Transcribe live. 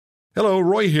Hello,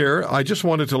 Roy here. I just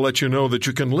wanted to let you know that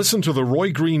you can listen to The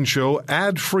Roy Green Show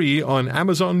ad-free on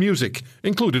Amazon Music,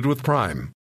 included with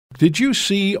Prime. Did you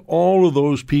see all of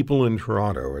those people in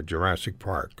Toronto at Jurassic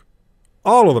Park?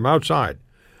 All of them outside.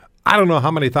 I don't know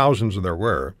how many thousands there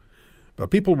were,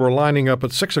 but people were lining up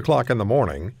at 6 o'clock in the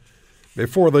morning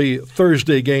before the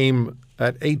Thursday game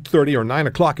at 8:30 or 9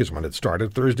 o'clock is when it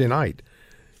started, Thursday night.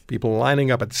 People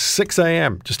lining up at 6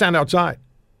 a.m. to stand outside.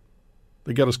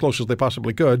 They get as close as they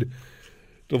possibly could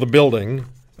to the building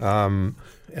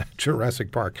at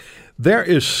Jurassic Park. There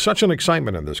is such an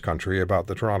excitement in this country about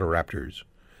the Toronto Raptors.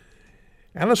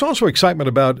 And there's also excitement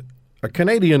about a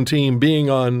Canadian team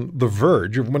being on the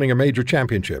verge of winning a major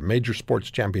sports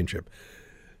championship.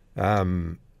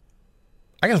 I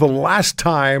guess the last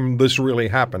time this really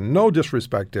happened, no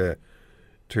disrespect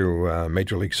to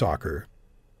Major League Soccer,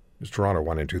 because Toronto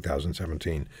won in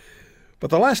 2017. But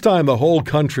the last time the whole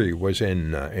country was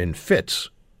in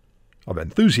fits of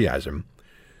enthusiasm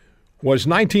was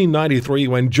 1993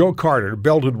 when Joe Carter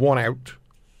belted one out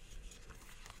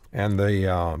and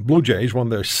the Blue Jays won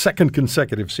their second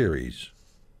consecutive series.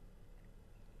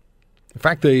 In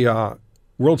fact, the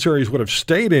World Series would have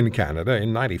stayed in Canada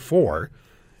in 94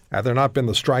 had there not been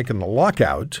the strike and the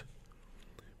lockout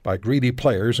by greedy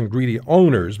players and greedy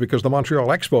owners, because the Montreal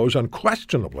Expos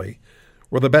unquestionably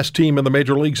were the best team in the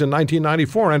major leagues in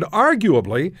 1994, and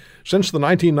arguably, since the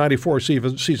 1994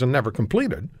 season never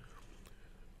completed,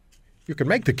 you could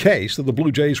make the case that the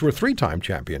Blue Jays were three-time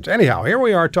champions. Anyhow, here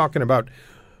we are talking about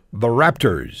the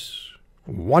Raptors.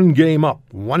 1 game up,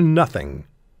 1-0,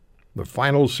 the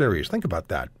final series. Think about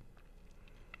that.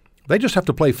 They just have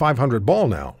to play 500 ball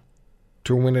now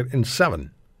to win it in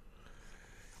 7.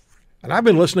 And I've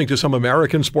been listening to some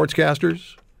American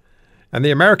sportscasters. And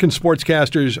the American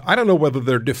sportscasters, I don't know whether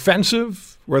they're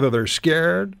defensive, whether they're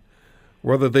scared,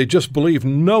 whether they just believe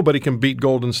nobody can beat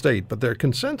Golden State. But their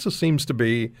consensus seems to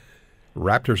be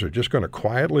Raptors are just going to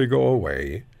quietly go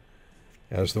away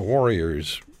as the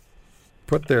Warriors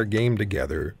put their game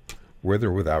together with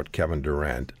or without Kevin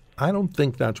Durant. I don't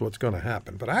think that's what's going to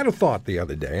happen. But I had a thought the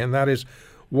other day, and that is,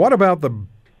 what about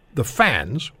the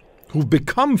fans who've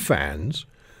become fans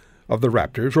of the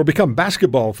Raptors, or become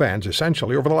basketball fans,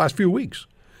 essentially, over the last few weeks,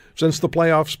 since the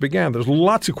playoffs began? There's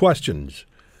lots of questions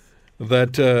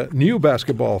that new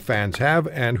basketball fans have,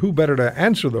 and who better to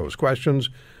answer those questions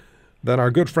than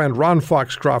our good friend Ron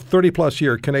Foxcroft, 30-plus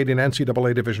year Canadian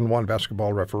NCAA Division I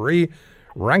basketball referee,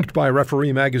 ranked by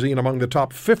Referee Magazine among the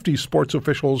top 50 sports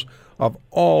officials of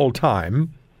all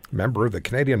time, member of the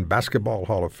Canadian Basketball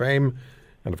Hall of Fame,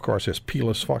 and, of course, his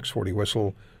Peerless Fox 40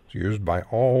 whistle used by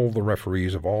all the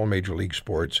referees of all major league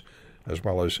sports, as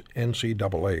well as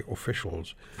NCAA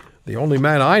officials. The only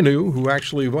man I knew who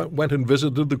actually went and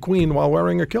visited the Queen while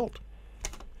wearing a kilt.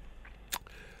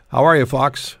 How are you,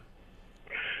 Fox?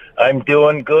 I'm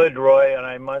doing good, Roy, and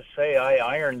I must say I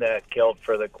ironed that kilt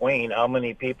for the Queen. How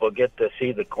many people get to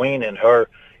see the Queen in her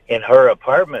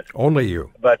apartment? Only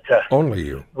you. But only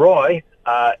you. Roy,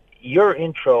 your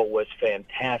intro was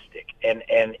fantastic, and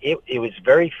it was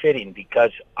very fitting,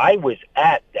 because I was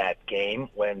at that game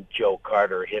when Joe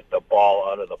Carter hit the ball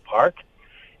out of the park,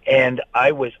 and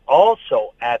I was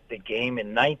also at the game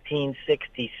in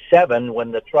 1967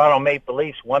 when the Toronto Maple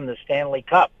Leafs won the Stanley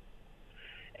Cup.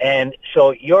 And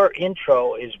so your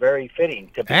intro is very fitting,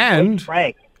 to be quite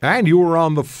frank. And you were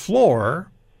on the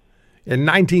floor in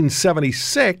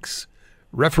 1976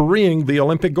 refereeing the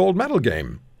Olympic gold medal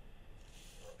game.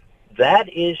 That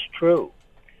is true.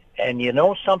 And you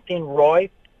know something, Roy?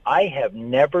 I have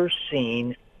never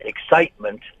seen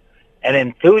excitement and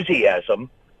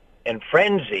enthusiasm and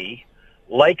frenzy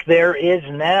like there is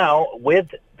now with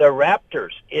the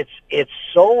Raptors. It's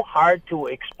so hard to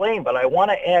explain, but I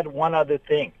want to add one other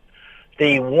thing.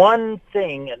 The one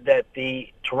thing that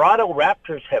the Toronto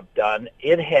Raptors have done,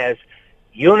 it has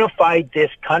unified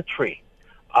this country.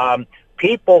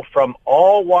 People from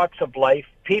all walks of life,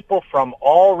 people from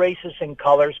all races and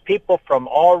colors, people from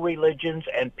all religions,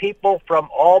 and people from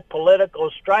all political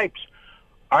stripes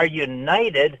are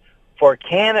united for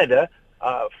Canada,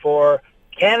 for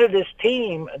Canada's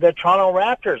team, the Toronto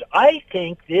Raptors. I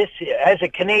think this, as a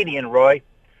Canadian, Roy,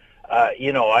 I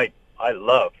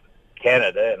love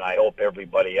Canada, and I hope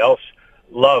everybody else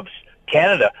loves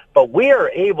Canada, but we are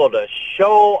able to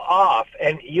show off,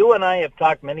 and you and I have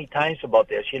talked many times about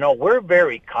this. We're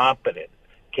very confident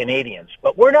Canadians,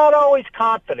 but we're not always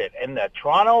confident, and the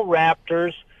Toronto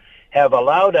Raptors have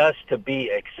allowed us to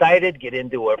be excited, get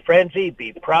into a frenzy,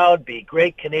 be proud, be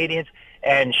great Canadians,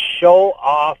 and show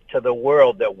off to the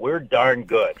world that we're darn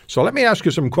good. So let me ask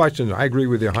you some questions. I agree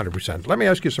with you 100%. Let me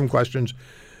ask you some questions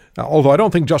Although I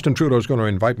don't think Justin Trudeau is going to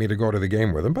invite me to go to the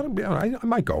game with him, but I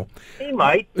might go. He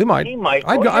might. He might.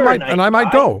 I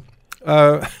might go.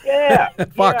 Yeah,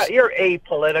 Fox. Yeah, you're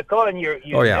apolitical, and you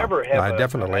never have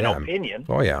definitely an am. opinion.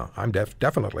 Oh yeah, I'm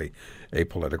definitely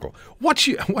apolitical. What's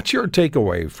your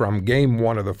takeaway from Game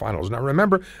 1 of the finals? Now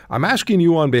remember, I'm asking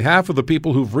you on behalf of the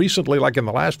people who've recently, like in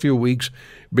the last few weeks,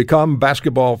 become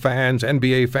basketball fans,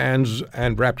 NBA fans,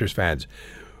 and Raptors fans.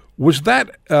 Was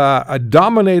that a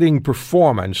dominating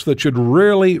performance that should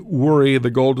really worry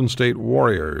the Golden State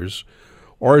Warriors,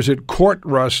 or is it court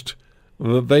rust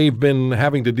that they've been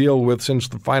having to deal with since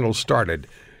the finals started?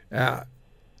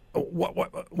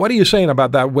 What are you saying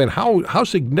about that win? How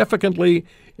significantly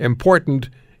important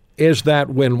is that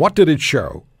win? What did it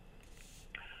show?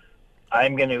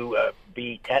 I'm going to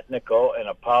be technical and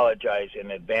apologize in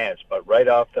advance, but right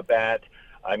off the bat,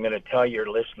 I'm going to tell your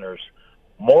listeners,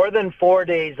 more than 4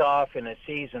 days off in a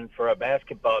season for a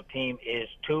basketball team is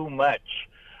too much.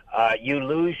 You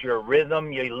lose your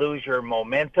rhythm, you lose your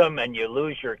momentum, and you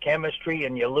lose your chemistry,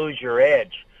 and you lose your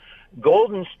edge.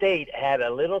 Golden State had a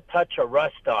little touch of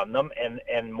rust on them,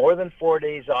 and more than 4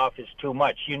 days off is too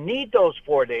much. You need those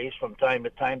 4 days from time to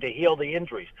time to heal the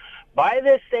injuries. By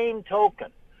the same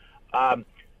token,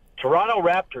 Toronto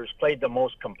Raptors played the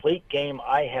most complete game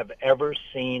I have ever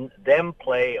seen them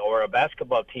play, or a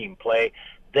basketball team play.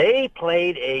 They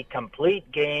played a complete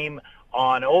game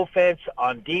on offense,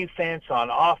 on defense, on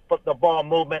off-the-ball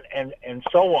movement, and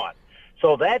so on.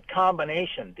 So that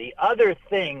combination, the other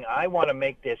thing, I want to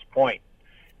make this point.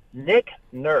 Nick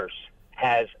Nurse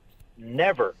has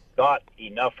never got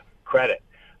enough credit.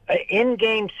 In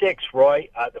Game 6, Roy,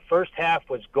 the first half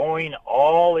was going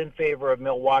all in favor of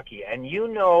Milwaukee. And you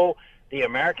know the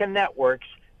American networks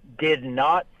did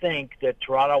not think that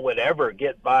Toronto would ever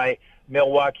get by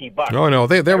Milwaukee Bucks. No,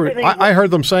 they were. I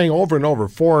heard them saying over and over,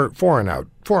 four and out.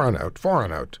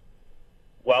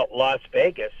 Well, Las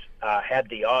Vegas had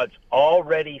the odds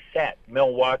already set,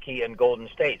 Milwaukee and Golden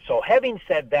State. So having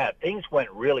said that, things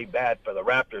went really bad for the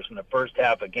Raptors in the first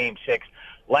half of Game 6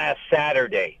 last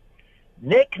Saturday.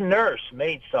 Nick Nurse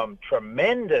made some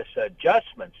tremendous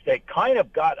adjustments that kind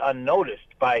of got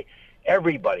unnoticed by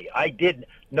everybody. I did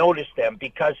notice them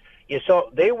because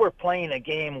they were playing a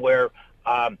game where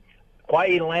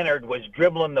Kawhi Leonard was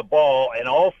dribbling the ball, and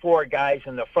all four guys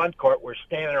in the front court were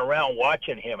standing around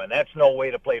watching him, and that's no way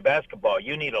to play basketball.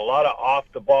 You need a lot of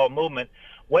off-the-ball movement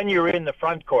when you're in the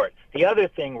front court. The other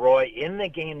thing, Roy, in the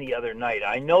game the other night,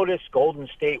 I noticed Golden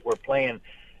State were playing,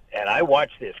 and I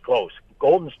watched this close,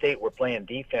 Golden State were playing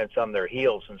defense on their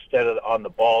heels instead of on the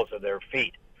balls of their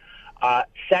feet.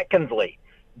 Secondly,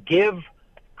 give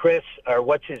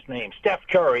Steph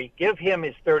Curry, give him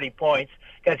his 30 points,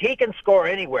 because he can score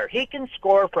anywhere. He can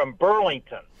score from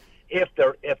Burlington if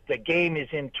the game is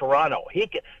in Toronto.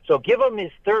 So give him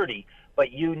his 30,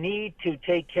 but you need to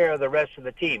take care of the rest of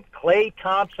the team. Klay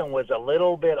Thompson was a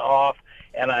little bit off,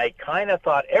 and I kind of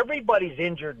thought everybody's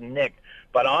injured and nicked,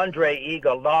 but Andre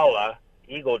Iguodala,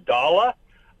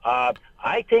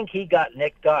 I think he got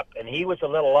nicked up, and he was a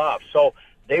little off. So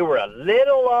they were a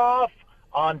little off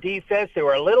on defense. They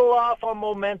were a little off on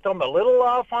momentum, a little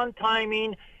off on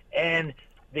timing, and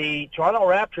the Toronto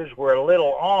Raptors were a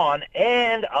little on.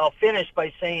 And I'll finish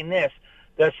by saying this,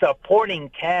 the supporting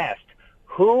cast.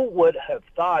 Who would have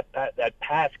thought that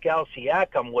Pascal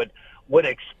Siakam would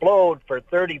explode for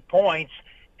 30 points,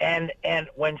 and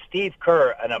when Steve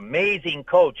Kerr, an amazing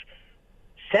coach,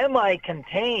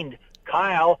 semi-contained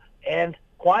Kyle and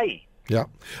Kawhi. Yeah,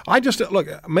 I just look.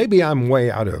 Maybe I'm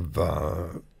way out of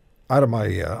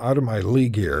my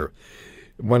league here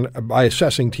by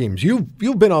assessing teams.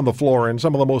 You've been on the floor in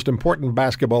some of the most important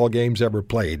basketball games ever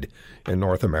played in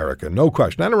North America, no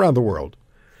question, and around the world.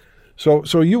 So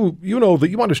you know that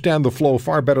you understand the flow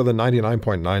far better than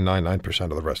 99.999% of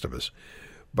the rest of us.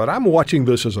 But I'm watching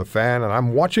this as a fan, and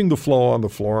I'm watching the flow on the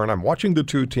floor, and I'm watching the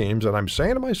two teams, and I'm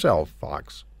saying to myself,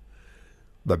 Fox,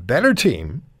 the better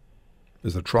team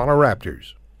is the Toronto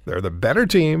Raptors. They're the better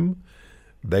team.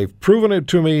 They've proven it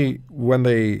to me when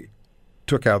they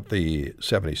took out the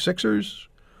 76ers.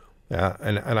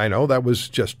 And I know that was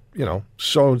just,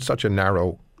 such a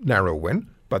narrow win,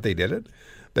 but they did it.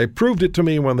 They proved it to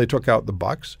me when they took out the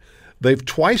Bucks. They've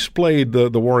twice played the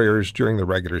Warriors during the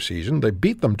regular season. They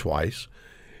beat them twice.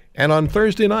 And on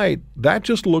Thursday night, that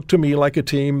just looked to me like a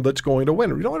team that's going to win.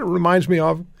 You know what it reminds me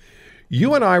of?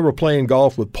 You and I were playing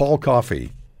golf with Paul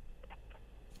Coffey,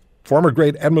 former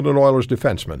great Edmonton Oilers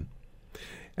defenseman.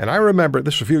 And I remember,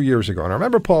 this was a few years ago, and I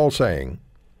remember Paul saying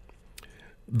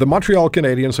the Montreal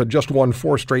Canadiens had just won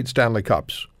 4 straight Stanley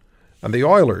Cups. And the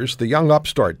Oilers, the young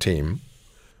upstart team,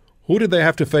 who did they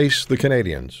have to face? The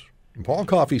Canadiens. And Paul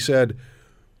Coffey said,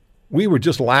 we were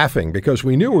just laughing because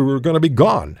we knew we were going to be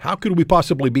gone. How could we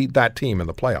possibly beat that team in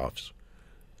the playoffs?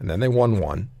 And then they won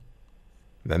one.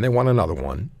 And then they won another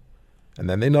one. And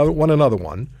then they won another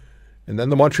one. And then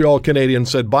the Montreal Canadiens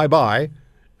said bye-bye,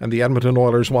 and the Edmonton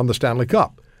Oilers won the Stanley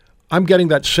Cup. I'm getting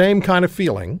that same kind of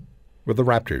feeling with the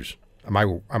Raptors. Am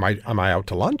I out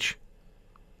to lunch?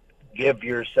 Give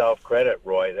yourself credit,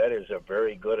 Roy. That is a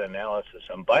very good analysis.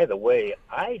 And by the way,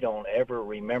 I don't ever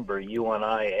remember you and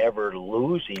I ever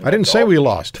losing. I didn't say we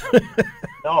lost.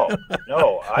 No,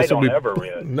 I don't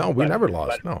ever. No, we never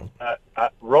lost. No.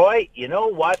 Roy, you know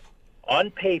what? On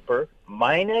paper,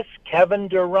 minus Kevin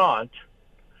Durant,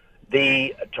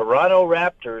 the Toronto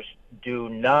Raptors do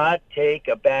not take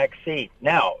a back seat.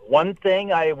 Now, one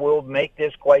thing I will make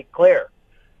this quite clear.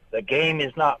 The game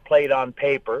is not played on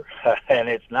paper, and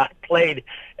it's not played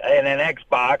in an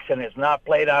Xbox, and it's not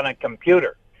played on a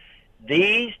computer.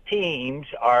 These teams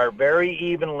are very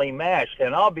evenly matched,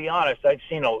 and I'll be honest, I've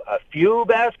seen a few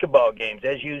basketball games,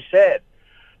 as you said.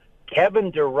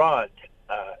 Kevin Durant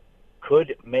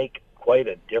could make quite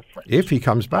a difference. If he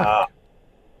comes back.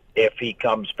 If he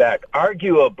comes back.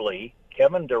 Arguably,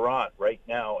 Kevin Durant right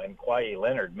now and Kawhi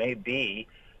Leonard may be,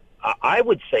 I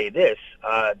would say this,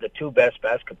 the two best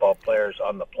basketball players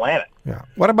on the planet. Yeah.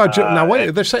 What about now?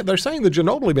 Wait, they're saying the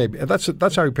Ginobili maybe.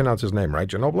 That's how you pronounce his name, right?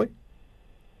 Ginobili.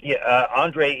 Yeah,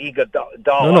 Andre Iguodala.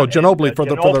 No, Ginobili for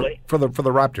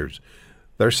the Raptors.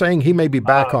 They're saying he may be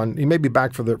back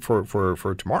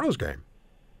for tomorrow's game.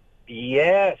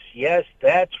 Yes,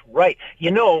 that's right.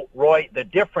 You know, Roy, the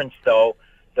difference though.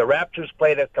 The Raptors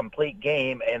played a complete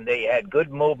game, and they had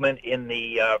good movement in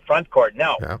the front court.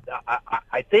 Now, yeah.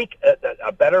 I think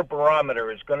a better barometer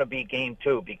is going to be Game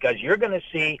 2 because you're going to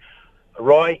see,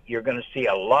 Roy, you're going to see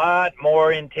a lot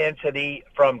more intensity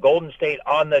from Golden State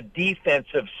on the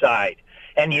defensive side.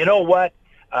 And you know what?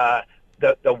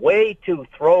 The way to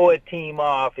throw a team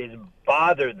off is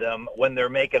bother them when they're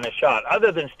making a shot,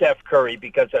 other than Steph Curry,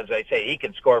 because, as I say, he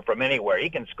can score from anywhere. He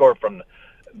can score from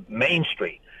Main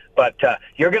Street. But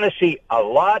you're going to see a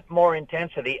lot more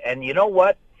intensity. And you know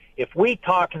what? If we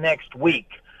talk next week,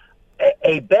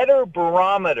 a better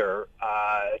barometer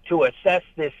to assess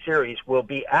this series will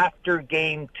be after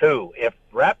Game 2. If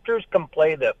Raptors can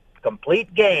play the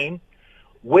complete game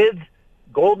with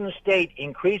Golden State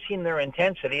increasing their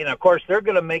intensity, and, of course, they're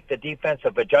going to make the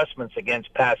defensive adjustments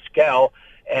against Pascal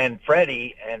and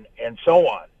Freddie and so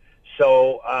on.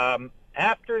 So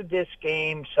after this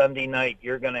game Sunday night,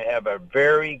 you're going to have a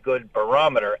very good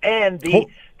barometer. And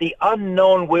the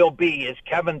unknown will be, is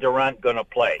Kevin Durant going to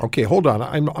play? Okay, hold on.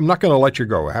 I'm not going to let you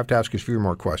go. I have to ask you a few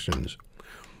more questions.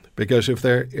 Because if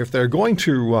they're going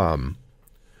to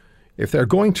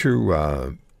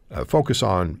focus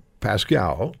on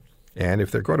Pascal, and if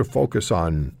they're going to focus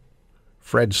on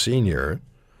Fred Sr.,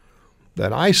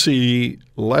 then I see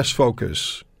less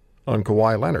focus on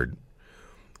Kawhi Leonard.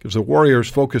 Because the Warriors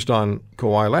focused on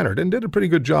Kawhi Leonard and did a pretty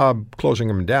good job closing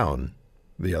him down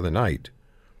the other night.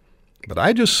 But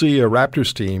I just see a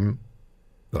Raptors team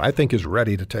that I think is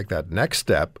ready to take that next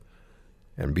step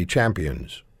and be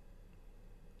champions.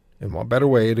 And what better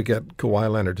way to get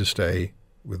Kawhi Leonard to stay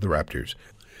with the Raptors?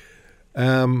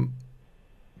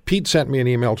 Pete sent me an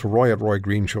email to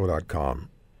roy@roygreenshow.com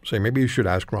saying maybe you should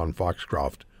ask Ron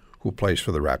Foxcroft who plays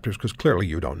for the Raptors, because clearly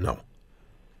you don't know.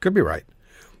 Could be right.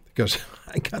 Because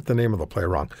I got the name of the player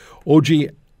wrong.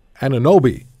 OG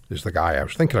Anunoby is the guy I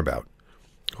was thinking about.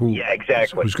 Yeah,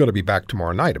 exactly. Who's going to be back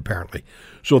tomorrow night, apparently.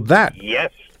 So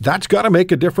that's got to make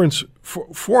a difference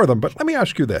for them. But let me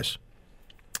ask you this.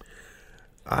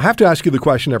 I have to ask you the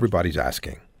question everybody's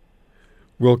asking.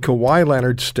 Will Kawhi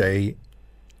Leonard stay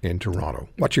in Toronto?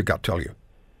 What's your gut tell you?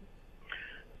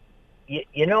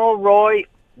 You know, Roy,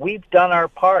 we've done our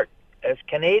part as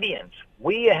Canadians.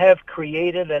 We have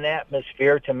created an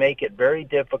atmosphere to make it very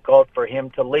difficult for him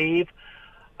to leave.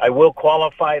 I will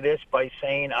qualify this by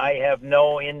saying I have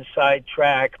no inside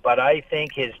track, but I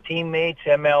think his teammates,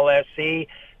 MLSE,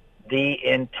 the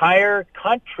entire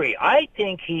country, I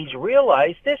think he's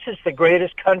realized this is the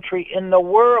greatest country in the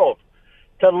world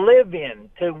to live in,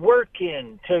 to work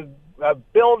in, to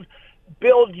build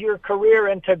your career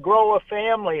and to grow a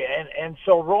family. And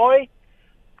so, Roy,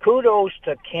 kudos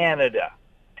to Canada.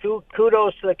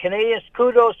 Kudos to the Canadians,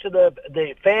 kudos to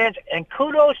the fans, and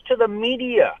kudos to the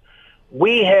media.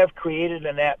 We have created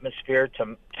an atmosphere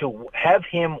to have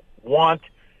him want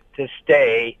to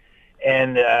stay,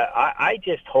 and I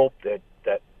just hope that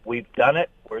we've done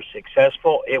it. We're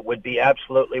successful. It would be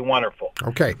absolutely wonderful.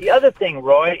 Okay. The other thing,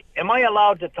 Roy, am I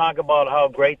allowed to talk about how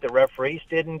great the referees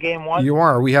did in Game 1? You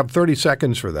are. We have 30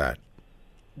 seconds for that.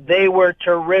 They were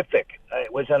terrific.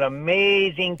 It was an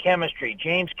amazing chemistry.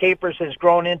 James Capers has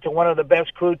grown into one of the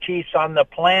best crew chiefs on the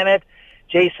planet.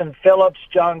 Jason Phillips,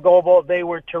 John Goebel, they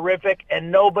were terrific,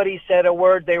 and nobody said a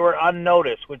word. They were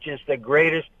unnoticed, which is the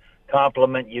greatest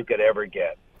compliment you could ever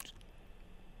get.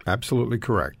 Absolutely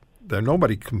correct.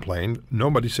 Nobody complained.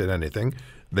 Nobody said anything.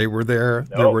 They were there.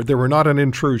 No. They were not an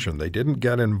intrusion. They didn't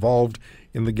get involved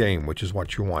in the game, which is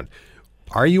what you want.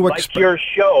 Are you Like your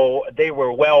show, they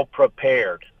were well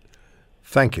prepared.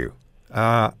 Thank you.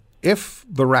 If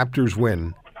the Raptors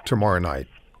win tomorrow night,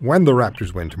 when the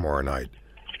Raptors win tomorrow night,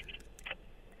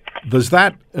 does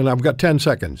that, and I've got 10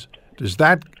 seconds, does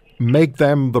that make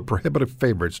them the prohibitive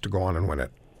favorites to go on and win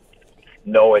it?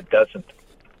 No, it doesn't.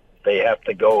 They have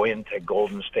to go into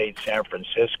Golden State, San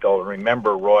Francisco. And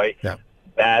remember, Roy, Yeah.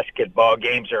 basketball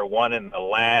games are won in the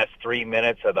last 3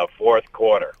 minutes of the fourth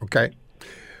quarter. Okay.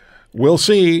 We'll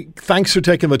see. Thanks for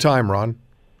taking the time, Ron.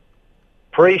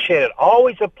 Appreciate it.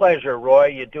 Always a pleasure, Roy.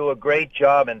 You do a great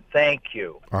job, and thank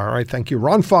you. All right. Thank you.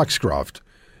 Ron Foxcroft,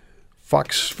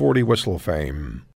 Fox 40 Whistle fame.